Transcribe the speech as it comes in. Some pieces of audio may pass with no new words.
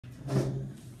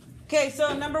Okay,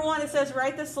 so number 1, it says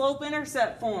write the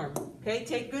slope-intercept form. Okay,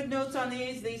 take good notes on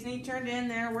these. These need turned in.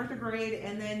 They're worth a grade,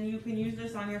 and then you can use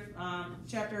this on your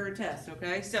chapter or test.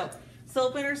 Okay, so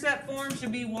slope-intercept form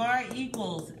should be y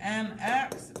equals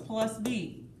mx plus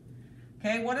b.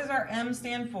 Okay, what does our m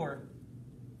stand for?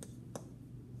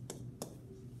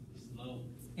 Slope.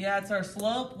 Yeah, it's our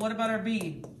slope. What about our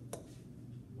b?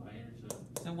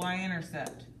 Y-intercept. The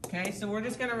y-intercept. Okay, so we're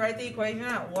just going to write the equation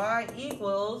out. Y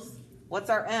equals, what's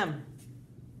our m?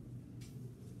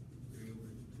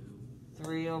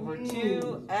 3 over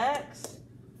 2 x.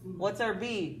 What's our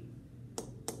b? Plus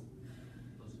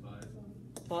 5.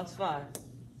 Plus 5.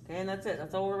 Okay, and that's it.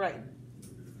 That's all we're writing.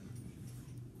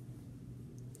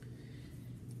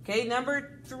 Okay,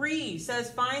 number 3 says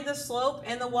find the slope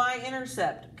and the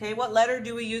y-intercept. Okay, what letter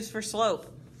do we use for slope?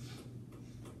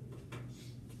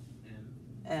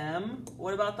 M.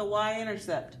 What about the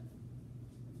y-intercept?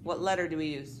 What letter do we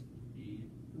use?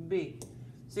 B.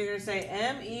 So you're going to say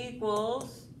m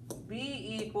equals,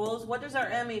 b equals, what does our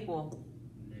m equal?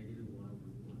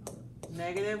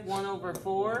 Negative 1 over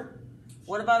 4.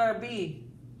 What about our b?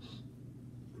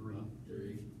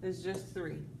 3. It's just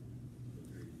 3.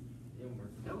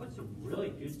 That was a really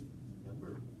good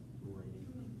number.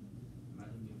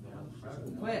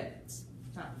 Quit.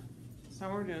 Stop. That's not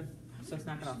what we're doing. So let's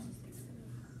knock it off.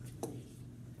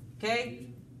 Okay,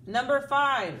 number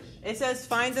 5. It says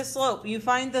find the slope. You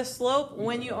find the slope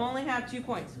when you only have 2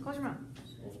 points. Close your mouth.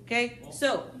 Okay,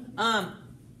 so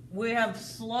we have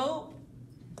slope.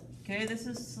 Okay, this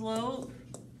is slope.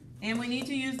 And we need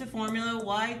to use the formula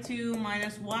y2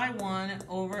 minus y1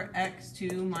 over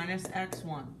x2 minus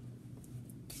x1.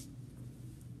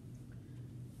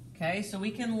 Okay, so we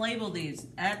can label these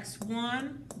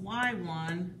x1,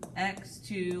 y1,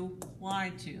 x2,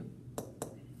 y2.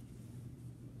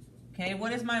 Okay,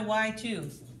 what is my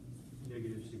y2?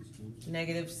 Negative 16.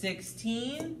 Negative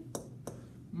 16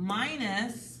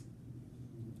 minus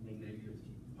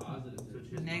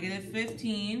negative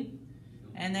 15.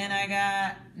 And then I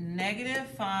got negative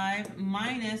 5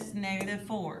 minus negative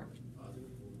 4.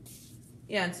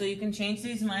 Yeah, and so you can change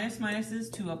these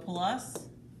minuses to a plus.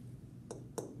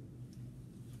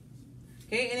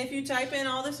 Okay, and if you type in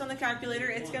all this on the calculator,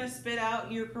 it's going to spit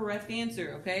out your correct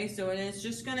answer, okay? So it's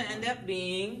just going to end up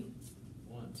being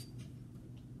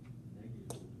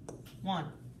 1.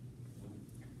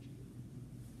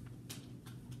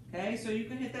 Okay, so you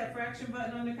can hit that fraction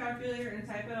button on the calculator and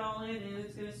type it all in, and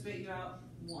it's going to spit you out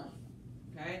 1.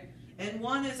 Okay? And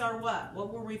 1 is our what?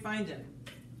 What were we finding?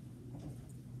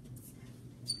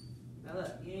 Now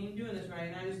look, you ain't doing this right,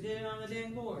 and I just did it on the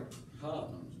dang board. Huh.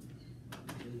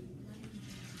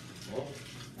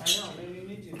 I know, maybe you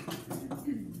need to.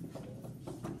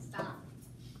 Stop.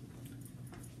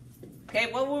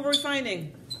 Okay, what were we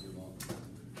finding?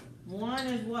 1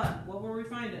 is what? What were we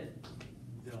finding?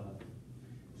 The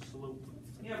slope.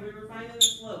 Yeah, we were finding the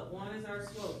slope. 1 is our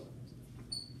slope.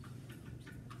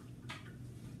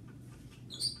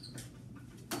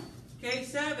 Okay,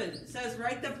 7 says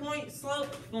write the point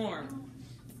slope form.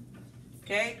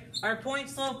 Okay, our point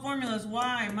slope formula is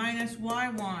y minus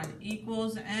y1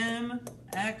 equals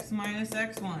mx minus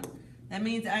x1. That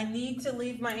means I need to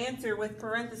leave my answer with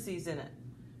parentheses in it.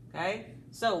 Okay,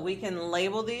 so we can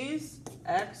label these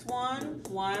x1,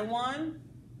 y1.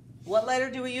 What letter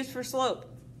do we use for slope?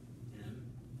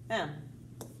 M.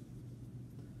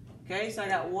 Okay, so I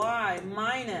got y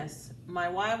minus, my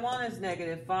y1 is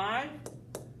negative 5,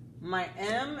 my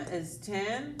m is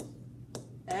 10,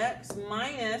 x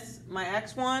minus, my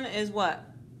x1 is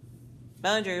what?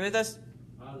 Bellinger, you with us?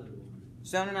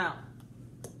 Zoning out.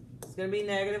 It's going to be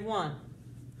negative 1.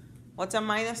 What's a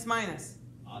minus minus?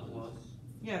 Plus.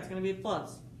 Yeah, it's going to be a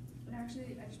plus. But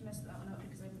actually, I just messed that one up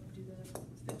because I didn't do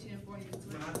the 15 and 40.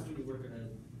 What happens when you work ahead?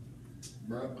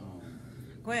 Bro,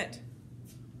 Quit.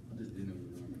 I just didn't know you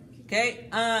were doing Okay,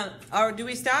 or do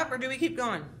we stop or do we keep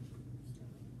going?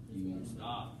 that. You won't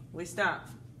Stop. We stop.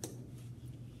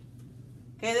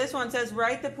 Okay, this one says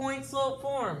write the point slope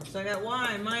form. So I got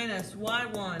y minus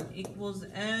y1 equals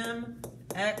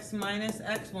mx minus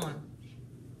x1.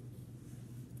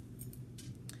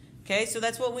 Okay, so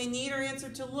that's what we need our answer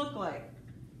to look like.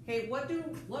 Okay, what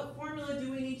formula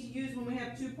do we need to use when we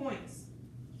have 2 points?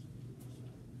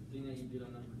 The thing that you did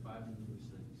on number 5 and number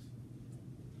 6.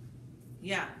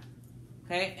 Yeah.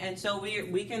 Okay, and so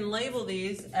we can label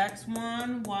these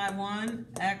x1, y1,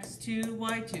 x2,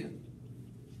 y2.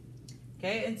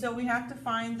 Okay, and so we have to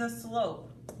find the slope.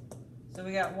 So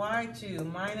we got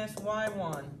y2 minus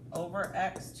y1 over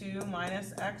x2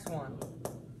 minus x1.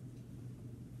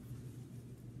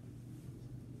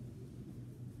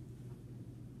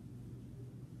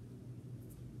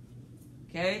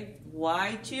 Okay,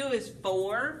 y2 is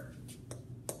 4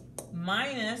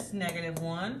 minus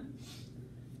 -1,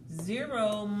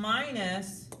 0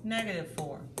 minus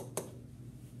 -4.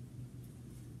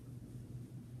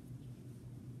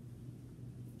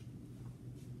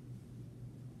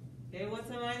 Okay, what's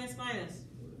a minus minus?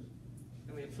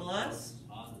 Gonna be plus.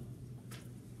 Positive.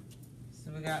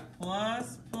 So we got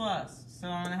plus, plus. So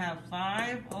I'm gonna have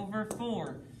 5 over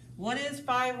 4. What is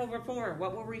 5 over 4?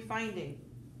 What were we finding?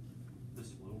 The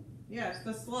slope. Yes,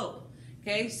 the slope.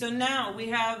 Okay, so now we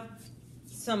have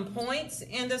some points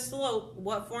and a slope.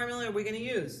 What formula are we gonna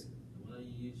use? The one that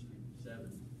you used for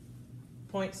 7.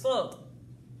 Point slope.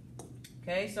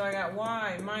 Okay, so I got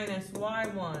y minus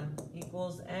y1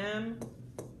 equals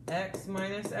mx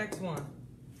minus x1.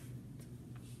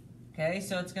 Okay,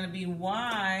 so it's going to be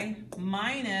y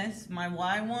minus, my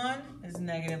y1 is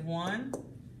 -1.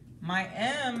 My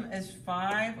m is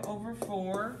 5 over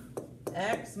 4.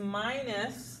 X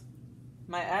minus,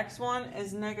 my x1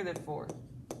 is -4.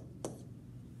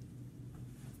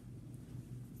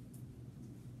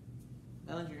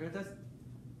 Ellen, you good with this?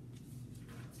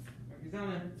 He's down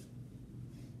there.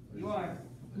 You are.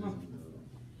 Come on.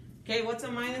 Okay, what's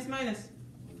a minus minus?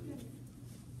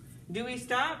 Do we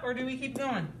stop or do we keep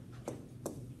going?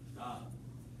 Stop.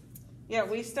 Yeah,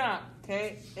 we stop.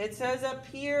 Okay, it says up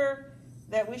here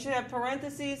that we should have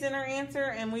parentheses in our answer,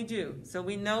 and we do. So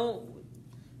we know.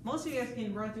 Most of you guys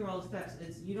can run through all the steps.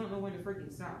 It's you don't know when to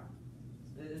freaking stop.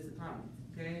 It's the problem.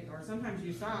 Okay, or sometimes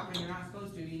you stop and you're not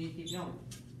supposed to. You need to keep going.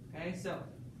 Okay, so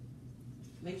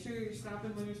make sure you're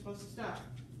stopping when you're supposed to stop.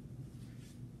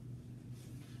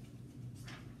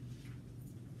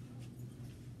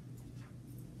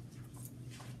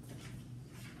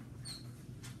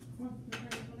 Come on, you're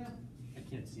ready to go down. I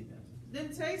can't see that.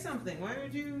 Then say something. Why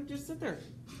would you just sit there?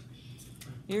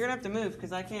 You're gonna have to move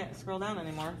because I can't scroll down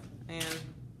anymore, and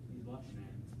He's watching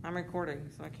it. I'm recording,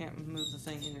 so I can't move the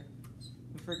thing either.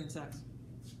 It freaking sucks.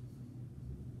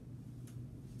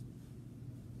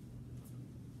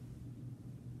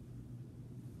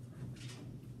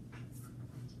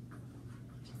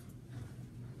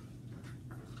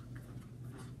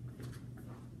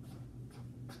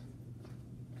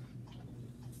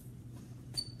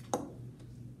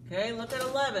 Okay, look at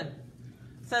 11. It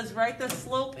says write the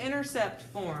slope-intercept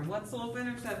form. What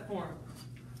slope-intercept form?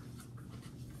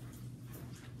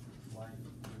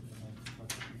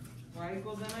 Y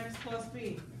equals mx plus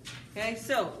b. Okay,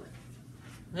 so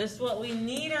this is what we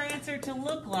need our answer to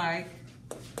look like.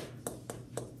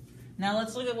 Now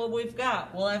let's look at what we've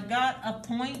got. Well, I've got a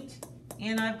point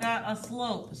and I've got a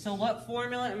slope. So what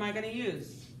formula am I going to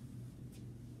use?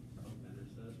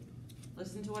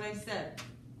 Listen to what I said.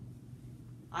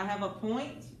 I have a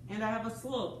point and I have a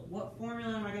slope. What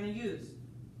formula am I going to use?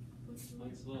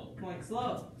 Point slope. Point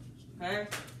slope. Okay?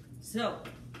 So,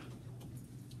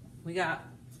 we got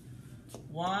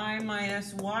y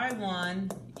minus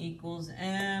y1 equals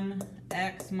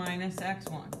mx minus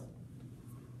x1.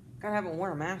 God, I haven't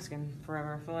worn a mask in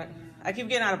forever. I feel like I keep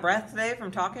getting out of breath today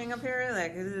from talking up here.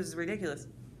 Like, this is ridiculous.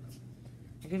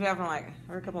 I keep having like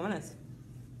every couple of minutes.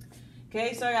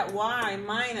 Okay, so I got y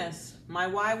minus, my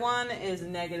y1 is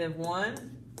 -1.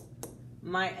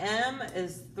 My m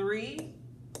is 3.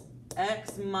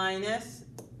 X minus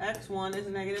x1 is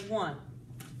 -1.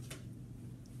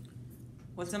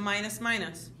 What's a minus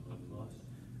minus?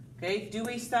 Okay, do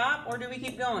we stop or do we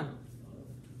keep going?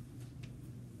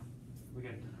 We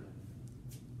got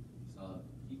Stop.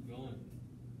 keep going.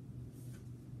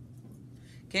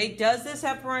 Okay, does this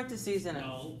have parentheses in it?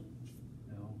 No.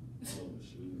 No. Oh,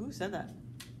 shoot. Who said that?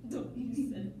 Don't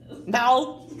you said no.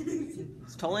 No!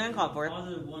 It's totally uncalled for.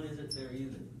 Positive 1 isn't there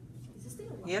either. Is this thing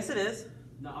alive? Yes, it is.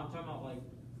 No, I'm talking about like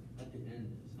at the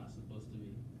end. It's not supposed to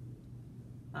be.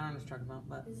 I don't know what you're talking about,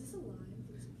 but Is this alive?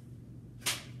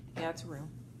 yeah, it's real.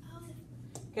 Oh,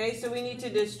 Okay, so we need to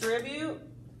distribute.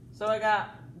 So I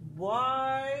got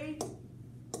y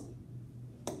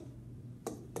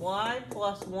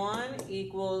plus 1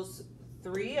 equals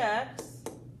 3x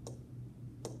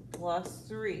plus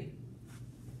 3.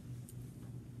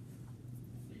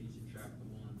 So you subtract the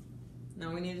 1.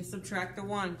 Now we need to subtract the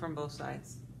 1 from both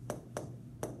sides.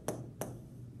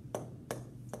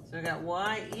 So I got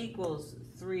y equals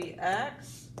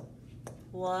 3x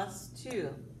plus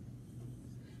 2.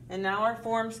 And now our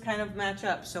forms kind of match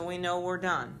up, so we know we're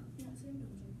done. yeah, same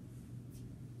number.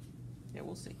 Yeah,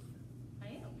 we'll see.